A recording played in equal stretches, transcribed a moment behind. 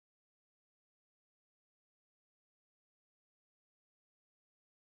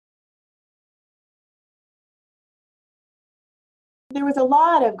There was a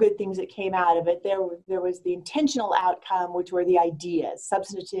lot of good things that came out of it. There was the intentional outcome, which were the ideas,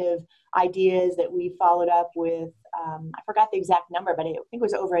 substantive ideas that we followed up with. I forgot the exact number, but I think it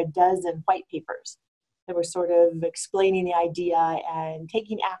was over a dozen white papers that were sort of explaining the idea and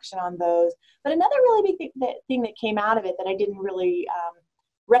taking action on those. But another really big thing that came out of it that I didn't really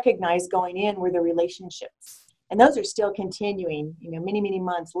recognize going in were the relationships. And those are still continuing. You know, many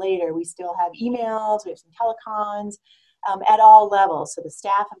months later, we still have emails, we have some telecons, at all levels. So the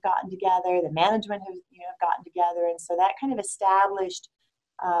staff have gotten together, the management have, gotten together, and so that kind of established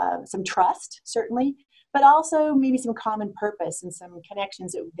some trust, certainly, but also maybe some common purpose and some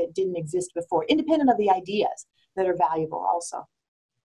connections that didn't exist before, independent of the ideas that are valuable also.